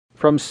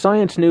From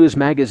Science News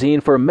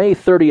magazine for May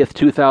 30th,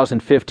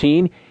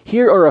 2015,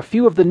 here are a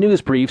few of the news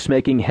briefs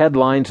making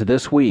headlines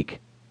this week.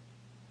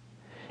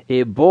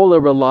 Ebola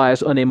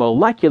relies on a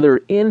molecular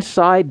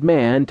inside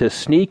man to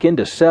sneak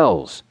into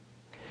cells.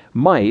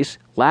 Mice,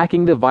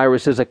 lacking the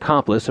virus's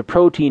accomplice, a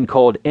protein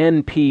called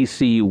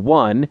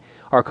NPC1,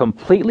 are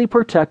completely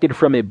protected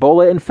from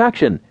Ebola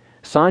infection,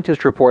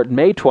 scientists report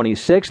May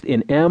 26th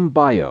in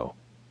MBio.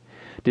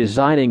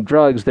 Designing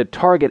drugs that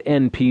target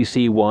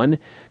NPC1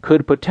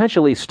 could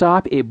potentially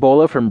stop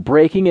Ebola from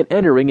breaking and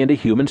entering into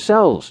human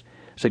cells,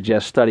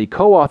 suggests study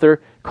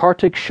co-author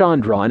Kartik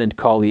Chandran and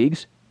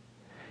colleagues.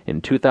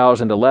 In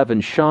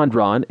 2011,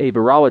 Chandran, a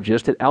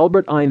virologist at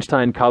Albert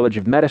Einstein College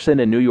of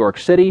Medicine in New York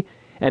City,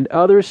 and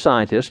other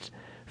scientists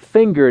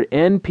fingered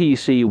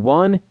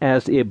NPC1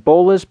 as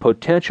Ebola's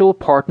potential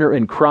partner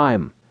in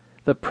crime.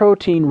 The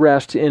protein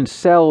rests in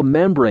cell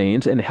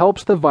membranes and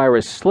helps the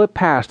virus slip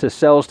past a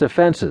cell's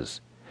defenses.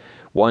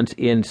 Once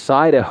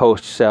inside a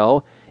host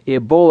cell,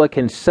 Ebola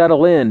can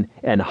settle in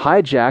and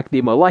hijack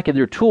the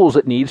molecular tools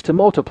it needs to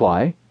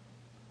multiply.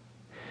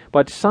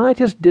 But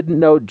scientists didn't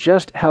know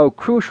just how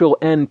crucial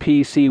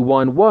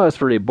NPC1 was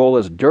for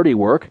Ebola's dirty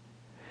work.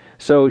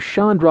 So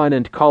Chandran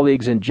and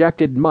colleagues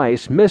injected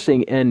mice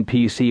missing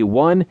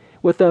NPC1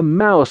 with a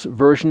mouse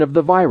version of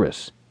the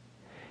virus.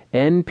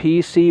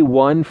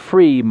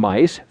 NPC1-free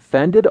mice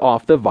fended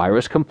off the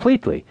virus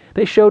completely.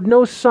 They showed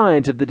no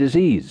signs of the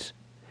disease.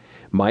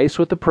 Mice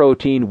with the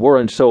protein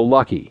weren't so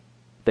lucky.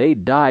 They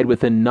died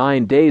within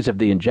 9 days of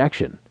the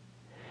injection.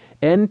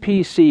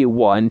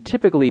 NPC1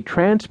 typically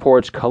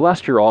transports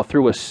cholesterol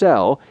through a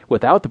cell.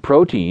 Without the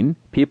protein,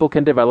 people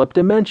can develop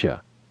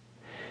dementia.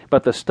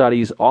 But the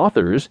study's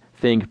authors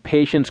think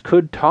patients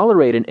could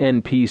tolerate an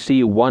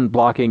NPC1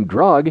 blocking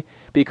drug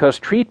because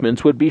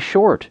treatments would be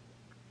short.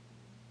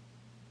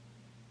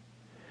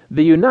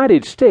 The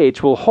United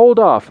States will hold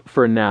off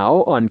for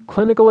now on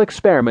clinical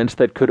experiments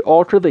that could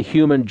alter the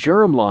human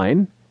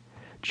germline.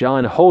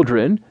 John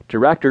Holdren,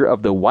 director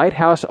of the White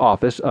House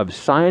Office of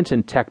Science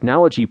and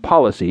Technology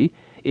Policy,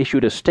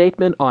 issued a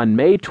statement on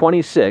May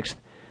 26th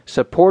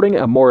supporting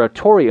a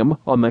moratorium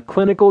on the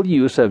clinical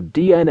use of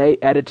DNA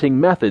editing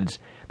methods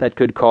that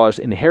could cause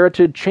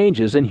inherited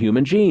changes in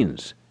human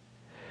genes.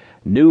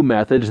 New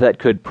methods that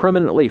could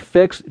permanently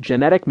fix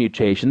genetic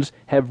mutations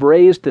have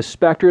raised the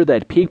specter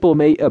that people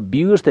may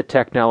abuse the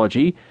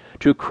technology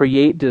to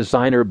create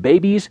designer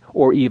babies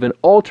or even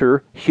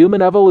alter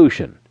human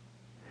evolution.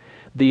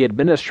 The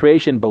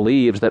administration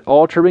believes that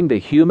altering the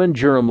human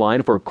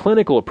germline for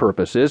clinical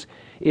purposes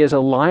is a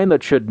line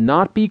that should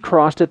not be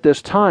crossed at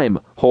this time,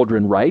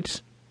 Holdren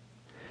writes.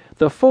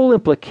 The full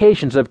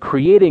implications of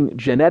creating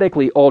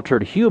genetically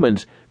altered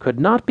humans could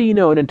not be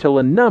known until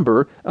a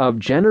number of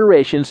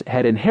generations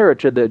had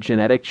inherited the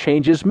genetic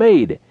changes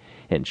made,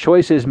 and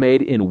choices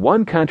made in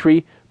one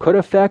country could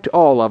affect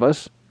all of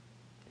us.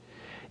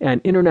 An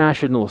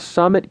international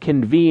summit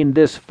convened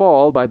this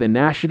fall by the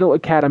National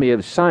Academy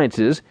of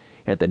Sciences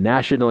and the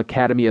National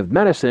Academy of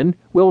Medicine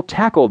will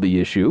tackle the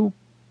issue.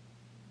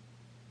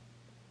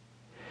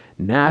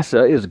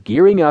 NASA is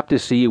gearing up to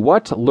see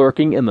what's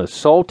lurking in the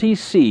salty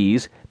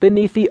seas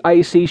beneath the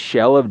icy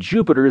shell of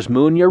Jupiter's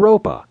moon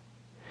Europa.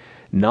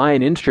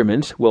 9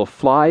 instruments will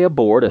fly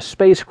aboard a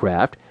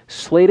spacecraft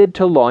slated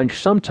to launch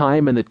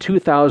sometime in the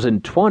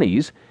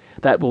 2020s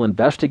that will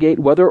investigate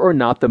whether or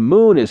not the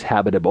moon is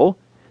habitable,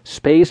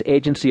 space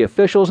agency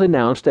officials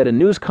announced at a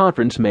news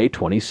conference May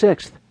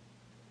 26th.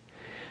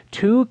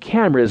 2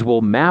 cameras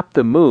will map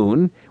the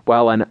moon,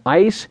 while an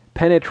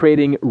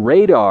ice-penetrating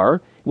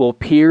radar will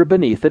peer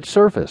beneath its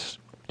surface.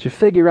 To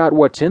figure out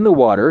what's in the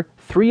water,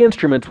 3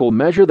 instruments will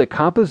measure the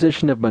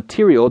composition of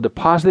material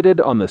deposited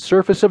on the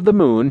surface of the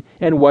moon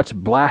and what's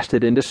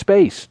blasted into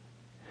space.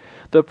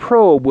 The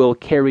probe will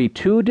carry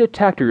 2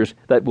 detectors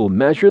that will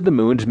measure the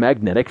moon's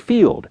magnetic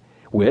field,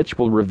 which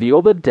will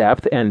reveal the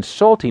depth and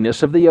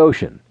saltiness of the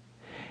ocean.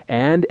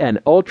 And an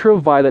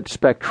ultraviolet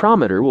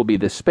spectrometer will be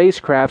the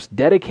spacecraft's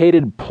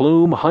dedicated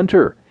plume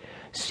hunter,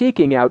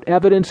 seeking out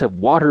evidence of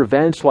water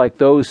vents like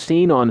those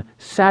seen on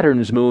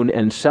Saturn's moon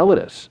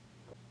Enceladus.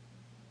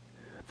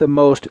 The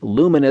most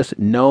luminous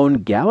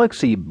known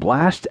galaxy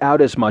blasts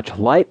out as much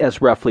light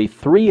as roughly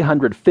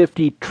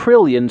 350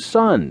 trillion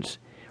suns,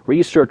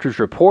 researchers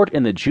report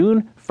in the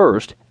June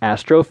 1st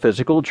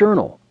Astrophysical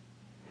Journal.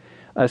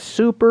 A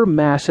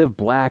supermassive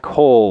black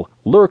hole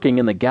lurking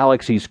in the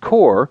galaxy's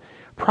core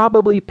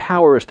probably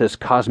powers this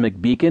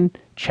cosmic beacon,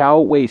 Chao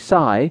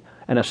Wei-Sai,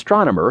 an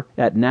astronomer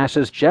at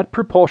NASA's Jet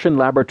Propulsion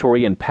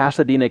Laboratory in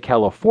Pasadena,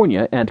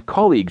 California, and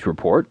colleagues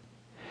report.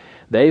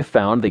 They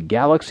found the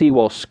galaxy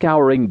while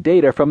scouring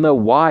data from the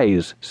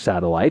WISE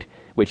satellite,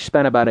 which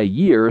spent about a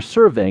year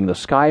surveying the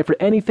sky for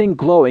anything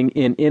glowing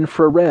in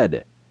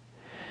infrared.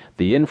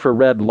 The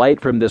infrared light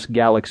from this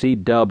galaxy,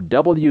 dubbed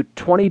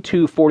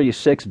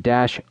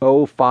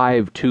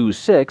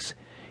W2246-0526,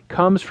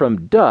 comes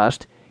from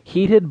dust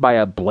heated by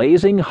a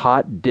blazing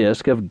hot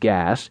disk of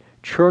gas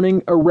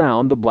churning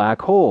around the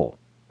black hole.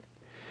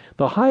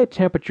 The high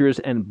temperatures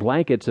and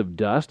blankets of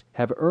dust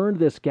have earned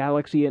this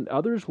galaxy and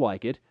others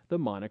like it the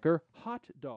moniker Hot Dog.